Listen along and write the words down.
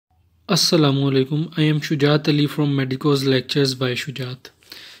Assalamu alaikum. I am Shujat Ali from Medico's Lectures by Shujat,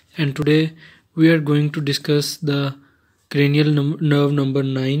 and today we are going to discuss the cranial nerve number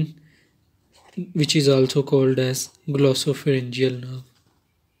 9, which is also called as glossopharyngeal nerve.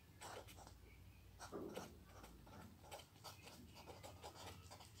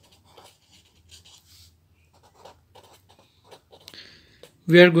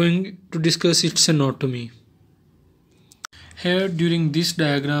 We are going to discuss its anatomy. Here, during this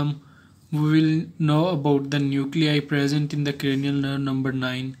diagram, we will know about the nuclei present in the cranial nerve number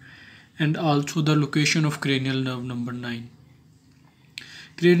 9 and also the location of cranial nerve number 9.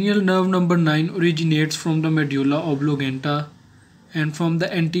 Cranial nerve number 9 originates from the medulla oblongata, and from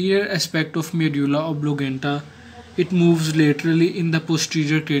the anterior aspect of medulla oblongata it moves laterally in the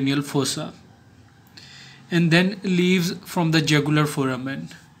posterior cranial fossa and then leaves from the jugular foramen.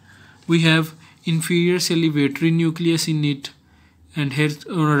 We have inferior salivatory nucleus in it, and here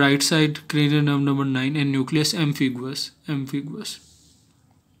on the right side cranial nerve number 9 and nucleus ambiguous,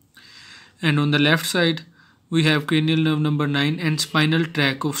 and on the left side we have cranial nerve number 9 and spinal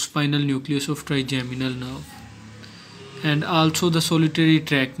tract of spinal nucleus of trigeminal nerve, and also the solitary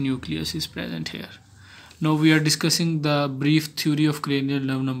tract nucleus is present here. Now we are discussing the brief theory of cranial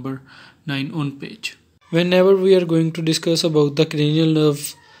nerve number 9 on page. Whenever we are going to discuss about the cranial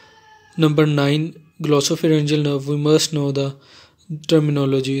nerve number 9 glossopharyngeal nerve, we must know the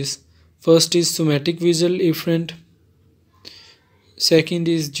terminologies. First is somatic visual efferent, second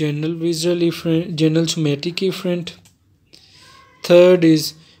is general visual efferent, general somatic efferent, third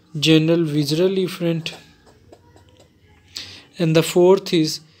is general visual efferent, and the fourth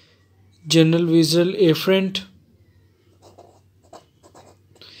is general visual efferent,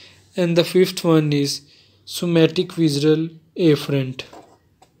 and the fifth one is somatic visual efferent.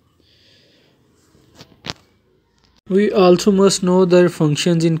 We also must know their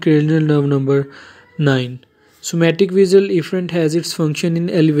functions in cranial nerve number 9. Somatic visual efferent has its function in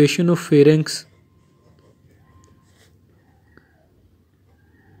elevation of pharynx,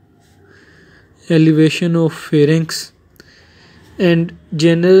 and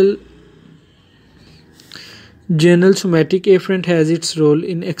general somatic efferent has its role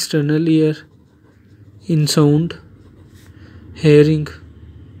in external ear, in sound, hearing,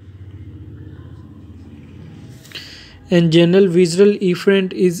 and general visual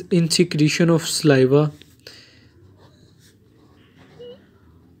efferent is in secretion of saliva,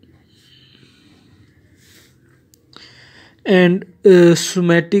 and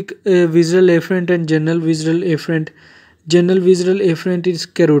somatic visual efferent and general visual efferent. General visual efferent is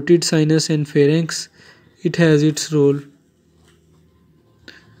carotid sinus and pharynx. It has its role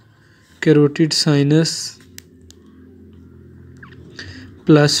carotid sinus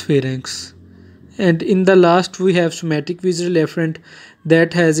plus pharynx. And in the last we have somatic visual efferent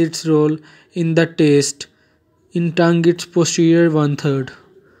that has its role in the taste. In tongue it's posterior one third,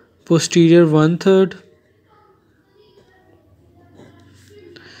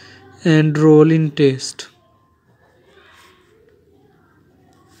 and role in taste.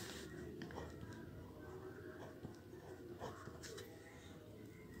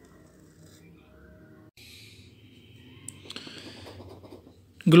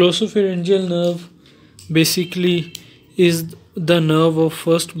 Glossopharyngeal nerve basically is the nerve of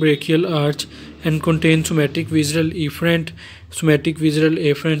first brachial arch and contains somatic visual efferent,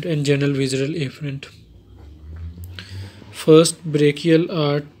 and general visual efferent. First brachial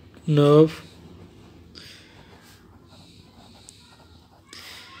arch nerve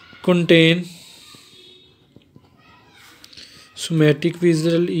contain somatic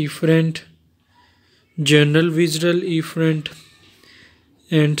visual efferent, general visual efferent,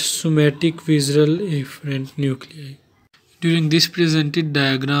 and somatic visual efferent nuclei. During this presented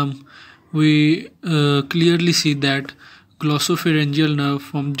diagram, we clearly see that glossopharyngeal nerve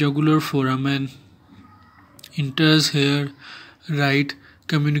from jugular foramen enters here, right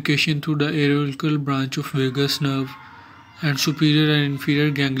communication through the auricular branch of vagus nerve, and superior and inferior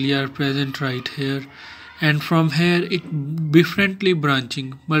ganglia are present right here, and from here it differently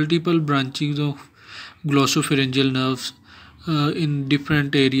branching, multiple branchings of glossopharyngeal nerves in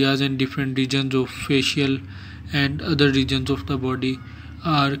different areas and different regions of facial and other regions of the body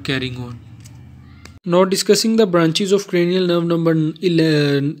are carrying on. Now discussing the branches of cranial nerve number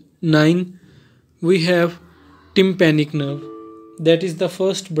 9, we have tympanic nerve. That is the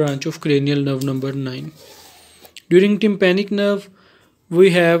first branch of cranial nerve number 9. During tympanic nerve,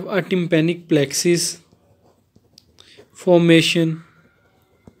 we have a tympanic plexus formation.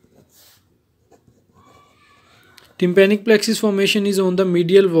 Tympanic plexus formation is on the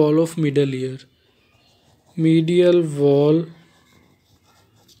medial wall of middle ear.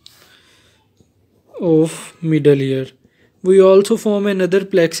 of middle ear. We also form another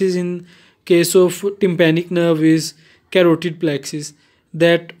plexus in case of tympanic nerve is carotid plexus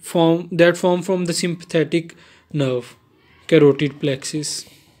that form from the sympathetic nerve. Carotid plexus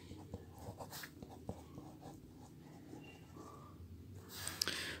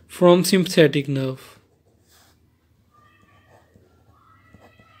from sympathetic nerve.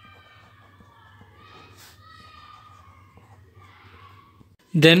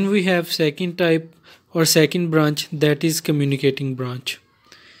 Then we have second type or second branch, that is communicating branch.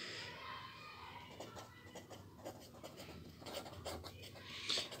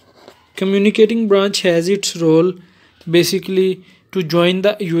 Communicating branch has its role basically to join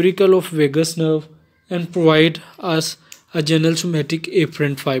the auricle of vagus nerve and provide us a general somatic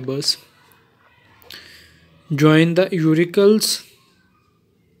afferent fibers. Join the auricles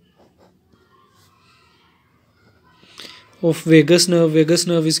of vagus nerve. Vagus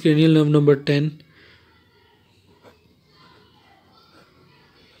nerve is cranial nerve number 10.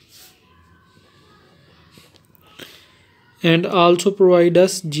 And also provide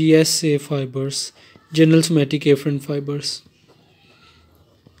us GSA fibers, general somatic afferent fibers.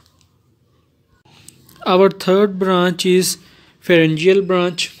 Our third branch is pharyngeal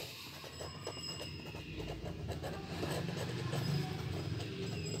branch.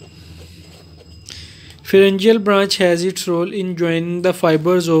 Pharyngeal branch has its role in joining the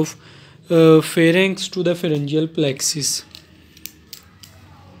fibers of pharynx to the pharyngeal plexus.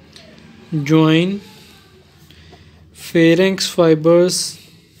 Join pharynx fibers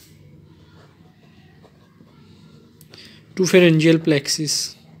to pharyngeal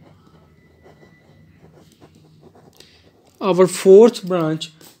plexus. Our fourth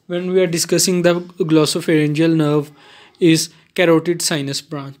branch, when we are discussing the glossopharyngeal nerve, is carotid sinus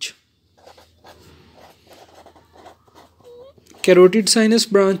branch. Carotid sinus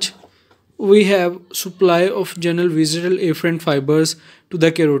branch, we have supply of general visceral afferent fibers to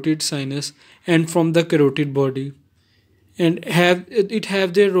the carotid sinus and from the carotid body, and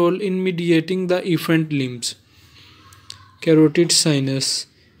have their role in mediating the efferent limbs. Carotid sinus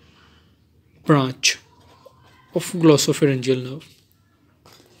branch of glossopharyngeal nerve.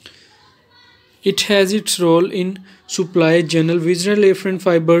 It has its role in supply general visceral afferent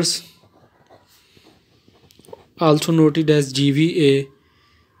fibers, also noted as GVA,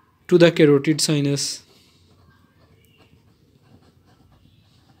 to the carotid sinus,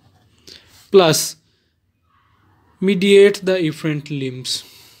 plus mediate the efferent limbs.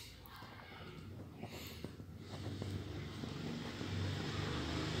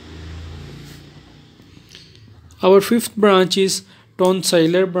 Our fifth branch is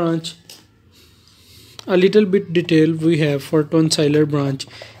tonsillar branch. A little bit detail we have for tonsillar branch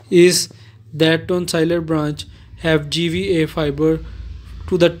is that tonsillar branch have GVA fiber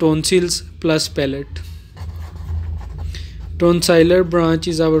to the tonsils plus palate. Tonsillar branch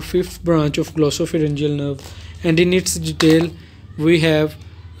is our fifth branch of glossopharyngeal nerve, and in its detail we have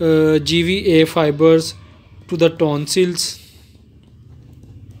GVA fibers to the tonsils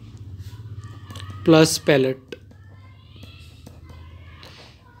plus palate.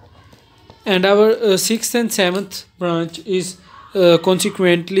 And our sixth and seventh branch is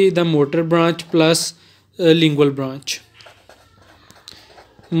consequently the motor branch plus lingual branch.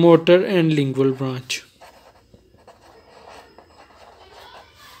 Motor and lingual branch.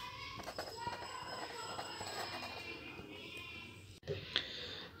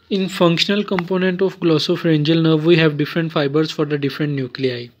 In functional component of glossopharyngeal nerve, we have different fibers for the different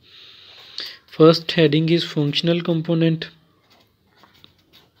nuclei. First heading is functional component.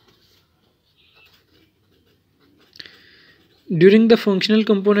 During the functional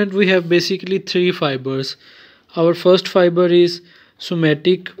component, we have basically three fibers. Our first fiber is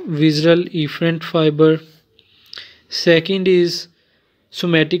somatic visceral efferent fiber. Second is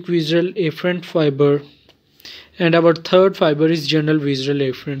somatic visceral afferent fiber. And our third fiber is general visceral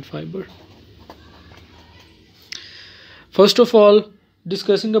afferent fiber. First of all,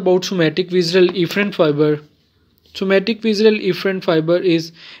 discussing about somatic visceral efferent fiber. Somatic visceral efferent fiber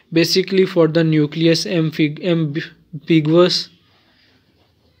is basically for the nucleus ambiguous.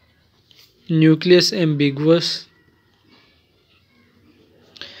 Nucleus ambiguous.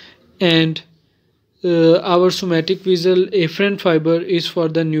 And our somatic visceral afferent fiber is for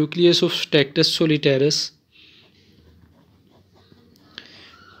the nucleus of tectus solitarius.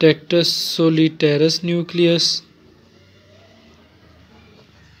 Tectus solitarius nucleus.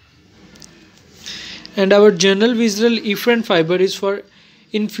 And our general visceral efferent fiber is for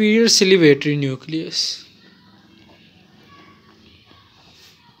inferior salivatory nucleus.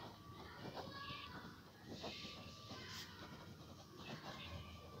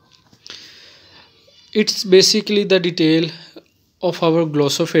 It's basically the detail of our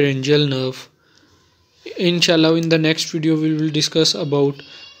glossopharyngeal nerve. Inshallah, in the next video we will discuss about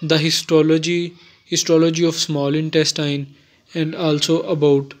the histology of small intestine and also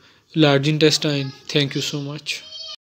about large intestine. Thank you so much.